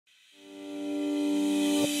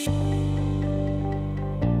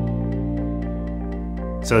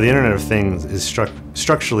So the Internet of Things is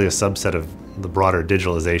structurally a subset of the broader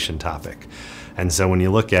digitalization topic. And so when you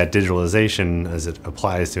look at digitalization as it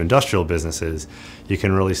applies to industrial businesses, you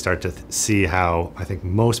can really start to see how I think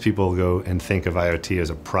most people go and think of IoT as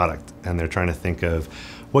a product, and they're trying to think of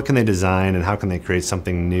what can they design and how can they create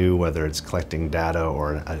something new, whether it's collecting data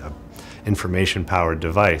or a information-powered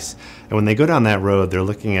device. And when they go down that road, they're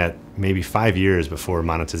looking at maybe 5 years before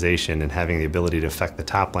monetization and having the ability to affect the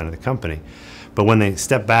top line of the company. But when they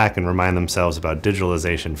step back and remind themselves about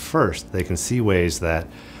digitalization first, they can see ways that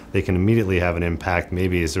they can immediately have an impact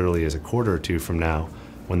maybe as early as a quarter or two from now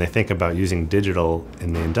when they think about using digital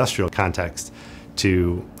in the industrial context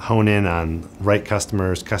to hone in on right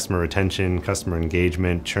customers, customer retention, customer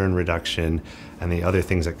engagement, churn reduction, and the other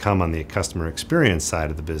things that come on the customer experience side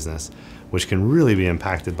of the business, which can really be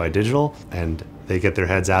impacted by digital, and they get their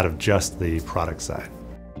heads out of just the product side.